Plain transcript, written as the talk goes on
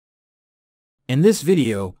In this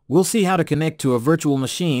video, we'll see how to connect to a virtual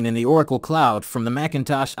machine in the Oracle Cloud from the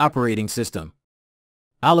Macintosh operating system.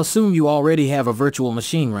 I'll assume you already have a virtual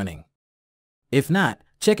machine running. If not,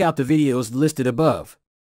 check out the videos listed above.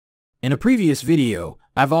 In a previous video,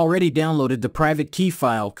 I've already downloaded the private key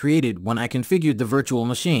file created when I configured the virtual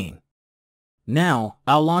machine. Now,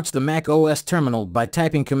 I'll launch the Mac OS terminal by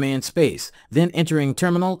typing Command space, then entering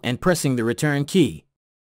terminal and pressing the return key.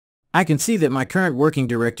 I can see that my current working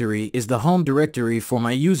directory is the home directory for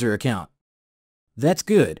my user account. That's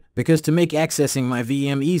good, because to make accessing my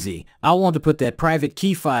VM easy, I'll want to put that private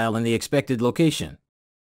key file in the expected location.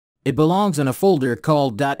 It belongs in a folder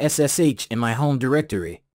called .ssh in my home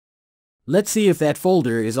directory. Let's see if that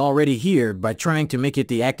folder is already here by trying to make it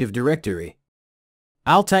the active directory.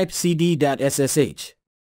 I'll type cd.ssh.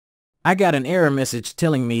 I got an error message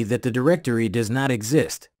telling me that the directory does not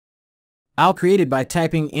exist. I'll create it by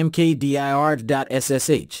typing mkdir.ssh.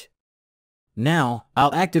 Now,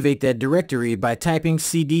 I'll activate that directory by typing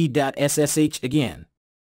cd.ssh again.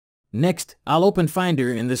 Next, I'll open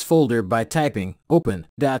Finder in this folder by typing open.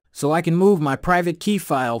 So I can move my private key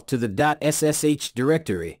file to the .ssh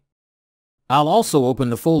directory. I'll also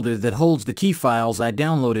open the folder that holds the key files I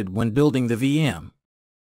downloaded when building the VM.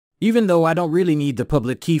 Even though I don't really need the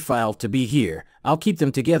public key file to be here, I'll keep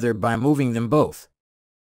them together by moving them both.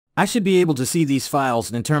 I should be able to see these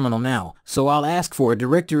files in Terminal now, so I'll ask for a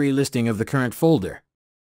directory listing of the current folder.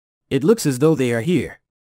 It looks as though they are here.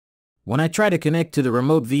 When I try to connect to the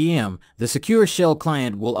remote VM, the Secure Shell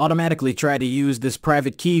client will automatically try to use this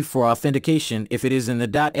private key for authentication if it is in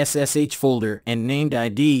the .ssh folder and named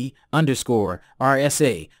ID_RSA,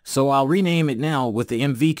 so I'll rename it now with the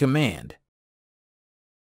MV command.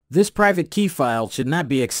 This private key file should not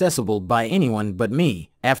be accessible by anyone but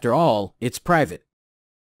me. After all, it's private.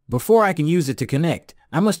 Before I can use it to connect,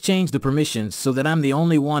 I must change the permissions so that I'm the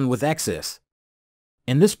only one with access.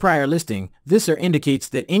 In this prior listing, this indicates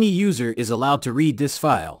that any user is allowed to read this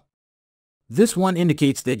file. This one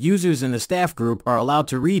indicates that users in the staff group are allowed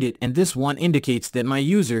to read it, and this one indicates that my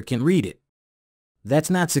user can read it. That's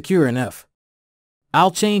not secure enough.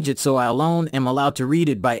 I'll change it so I alone am allowed to read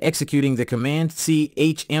it by executing the command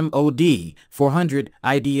chmod 400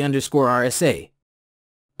 ID_RSA.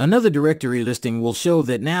 Another directory listing will show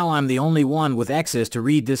that now I'm the only one with access to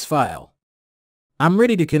read this file. I'm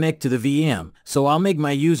ready to connect to the VM, so I'll make my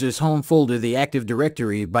user's home folder the active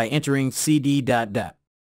directory by entering cd.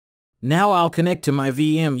 Now I'll connect to my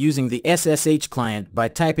VM using the SSH client by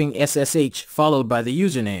typing SSH followed by the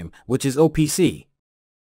username, which is OPC.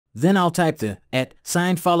 Then I'll type the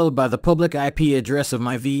 @ followed by the public IP address of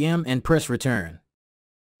my VM and press return.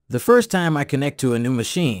 The first time I connect to a new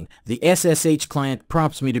machine, the SSH client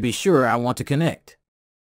prompts me to be sure I want to connect.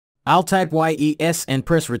 I'll type YES and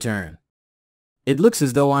press return. It looks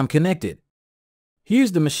as though I'm connected.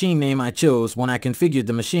 Here's the machine name I chose when I configured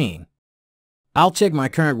the machine. I'll check my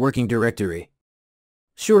current working directory.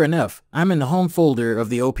 Sure enough, I'm in the home folder of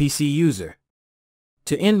the OPC user.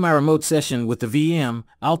 To end my remote session with the VM,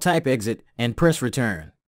 I'll type exit and press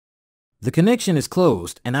return. The connection is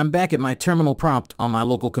closed and I'm back at my terminal prompt on my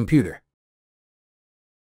local computer.